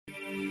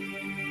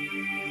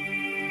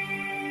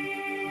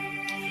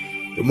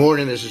Good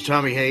morning, this is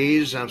Tommy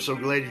Hayes. I'm so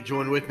glad you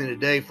joined with me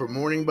today for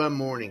Morning by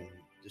Morning,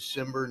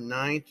 December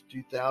 9th,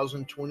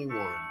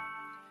 2021.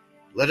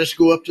 Let us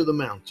go up to the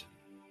mountain.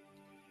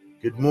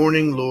 Good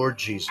morning, Lord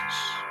Jesus.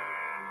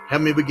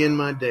 Help me begin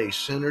my day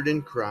centered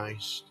in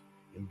Christ,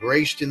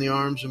 embraced in the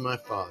arms of my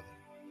Father,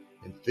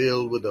 and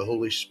filled with the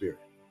Holy Spirit.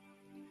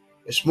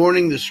 This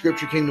morning, the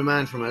scripture came to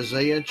mind from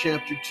Isaiah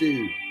chapter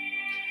 2.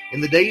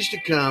 In the days to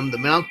come, the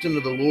mountain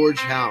of the Lord's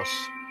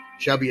house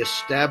shall be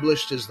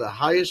established as the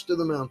highest of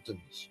the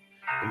mountains,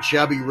 and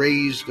shall be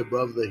raised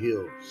above the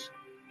hills.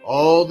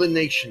 All the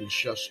nations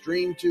shall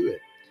stream to it.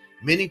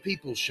 Many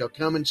peoples shall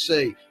come and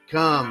say,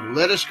 Come,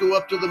 let us go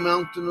up to the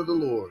mountain of the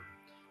Lord,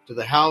 to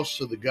the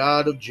house of the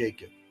God of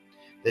Jacob,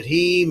 that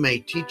he may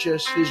teach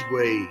us his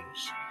ways,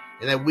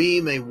 and that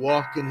we may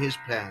walk in his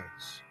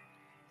paths.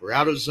 For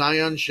out of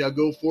Zion shall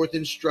go forth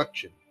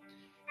instruction,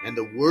 and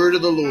the word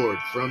of the Lord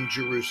from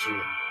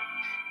Jerusalem.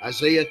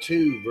 Isaiah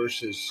 2,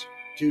 verses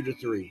 2 to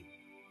 3.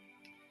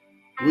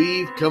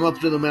 We've come up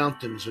to the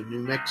mountains of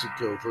New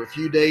Mexico for a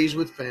few days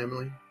with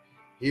family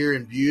here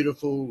in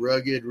beautiful,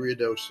 rugged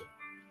Ruidoso.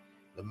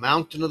 The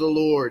mountain of the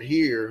Lord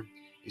here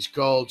is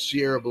called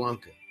Sierra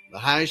Blanca, the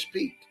highest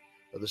peak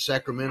of the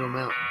Sacramento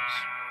Mountains.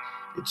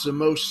 It's the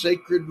most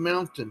sacred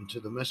mountain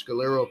to the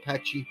Mescalero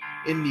Apache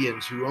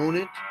Indians who own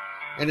it,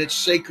 and it's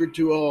sacred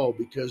to all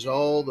because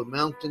all the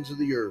mountains of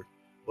the earth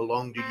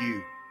belong to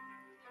you.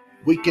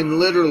 We can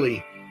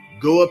literally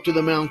go up to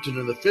the mountain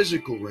in the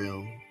physical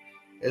realm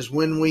as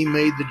when we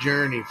made the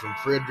journey from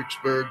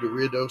Fredericksburg to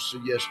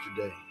Ruidoso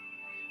yesterday.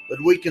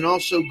 But we can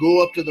also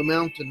go up to the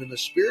mountain in the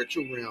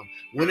spiritual realm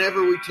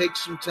whenever we take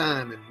some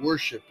time in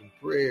worship and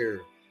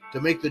prayer to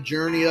make the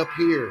journey up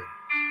here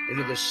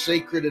into the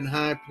sacred and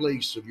high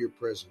place of your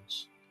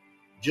presence.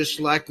 Just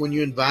like when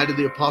you invited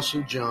the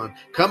Apostle John,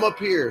 come up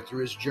here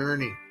through his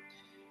journey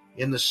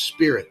in the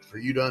Spirit for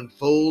you to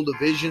unfold the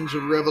visions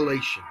of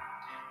revelation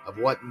of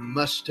what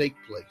must take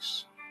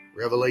place.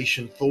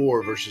 Revelation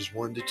 4, verses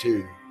 1 to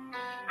 2.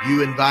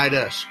 You invite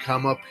us,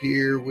 come up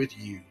here with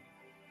you.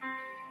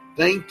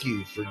 Thank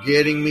you for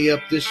getting me up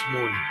this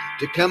morning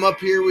to come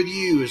up here with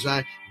you as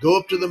I go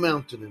up to the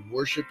mountain and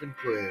worship and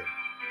prayer.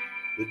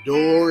 The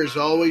door is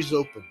always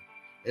open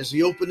as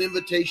the open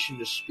invitation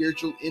to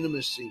spiritual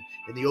intimacy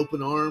in the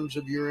open arms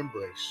of your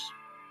embrace.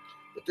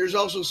 But there's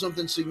also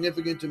something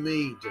significant to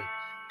me to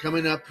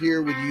coming up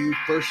here with you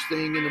first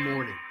thing in the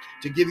morning,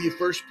 to give you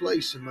first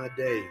place in my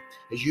day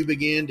as you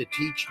begin to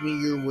teach me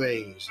your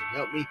ways and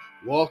help me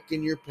walk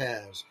in your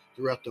paths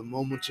throughout the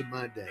moments of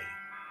my day.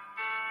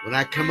 When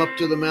I come up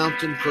to the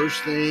mountain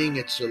first thing,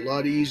 it's a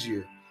lot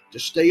easier to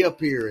stay up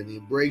here in the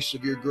embrace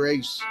of your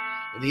grace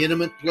and the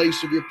intimate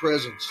place of your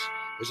presence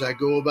as I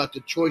go about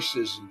the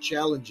choices and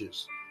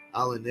challenges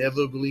I'll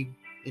inevitably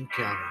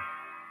encounter.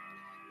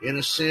 In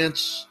a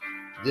sense,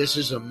 this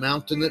is a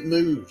mountain that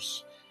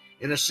moves.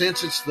 In a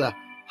sense, it's the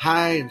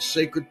high and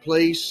sacred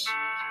place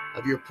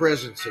of your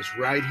presence that's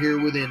right here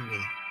within me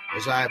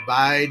as I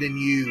abide in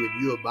you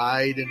and you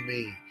abide in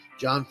me.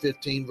 John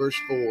 15, verse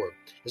 4.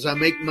 As I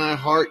make my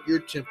heart your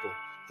temple.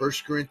 1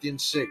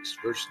 Corinthians 6,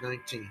 verse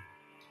 19.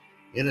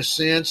 In a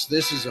sense,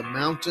 this is a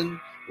mountain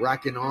where I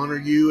can honor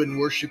you and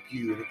worship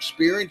you and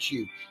experience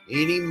you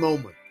any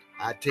moment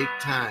I take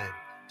time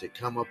to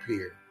come up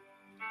here.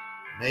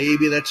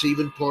 Maybe that's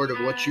even part of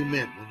what you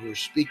meant when you were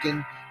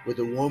speaking with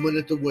the woman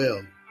at the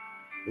well.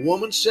 The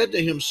woman said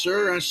to him,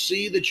 Sir, I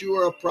see that you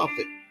are a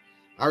prophet.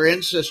 Our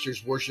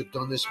ancestors worshipped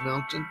on this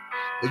mountain,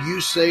 but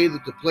you say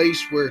that the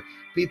place where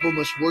people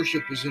must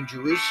worship is in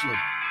Jerusalem.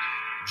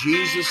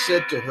 Jesus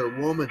said to her,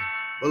 Woman,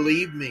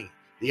 believe me,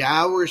 the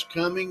hour is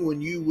coming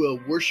when you will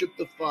worship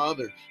the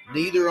Father,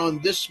 neither on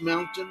this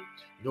mountain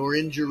nor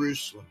in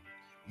Jerusalem.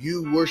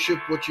 You worship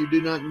what you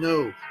do not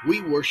know.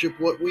 We worship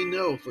what we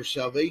know, for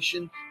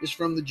salvation is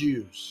from the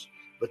Jews.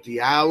 But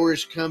the hour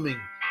is coming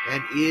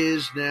and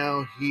is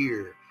now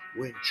here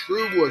when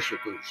true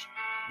worshipers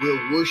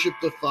will worship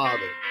the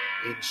Father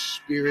in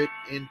spirit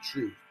and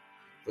truth.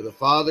 For the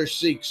Father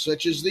seeks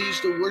such as these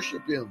to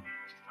worship him.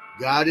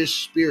 God is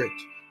spirit,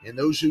 and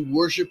those who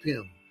worship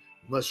him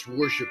must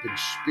worship in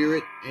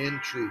spirit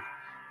and truth.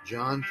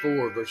 John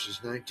 4, verses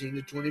 19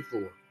 to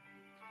 24.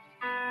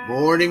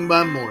 Morning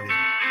by morning,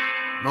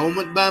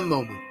 moment by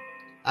moment,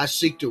 I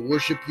seek to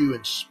worship you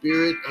in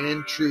spirit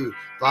and truth.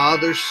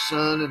 Father,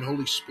 Son, and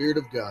Holy Spirit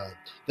of God,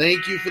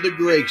 thank you for the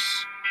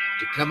grace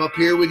to come up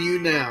here with you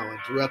now and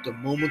throughout the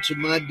moments of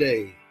my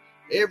day,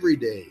 every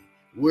day,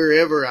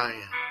 wherever I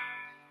am.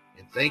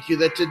 And thank you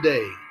that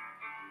today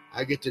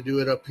I get to do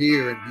it up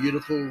here in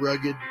beautiful,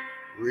 rugged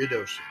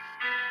Ruidoso.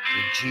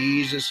 In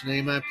Jesus'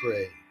 name I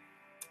pray.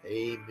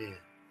 Amen.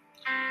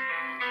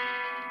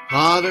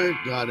 Father,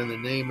 God, in the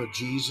name of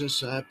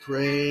Jesus, I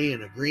pray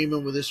in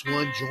agreement with this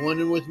one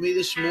joining with me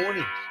this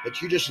morning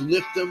that you just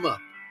lift them up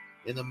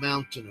in the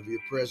mountain of your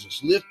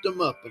presence. Lift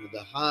them up into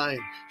the high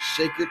and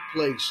sacred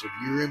place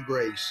of your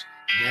embrace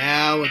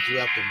now and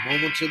throughout the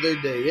moments of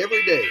their day,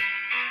 every day.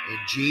 In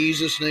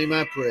Jesus' name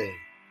I pray.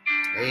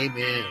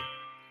 Amen.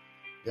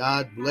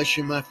 God bless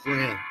you, my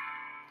friend,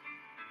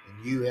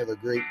 and you have a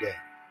great day.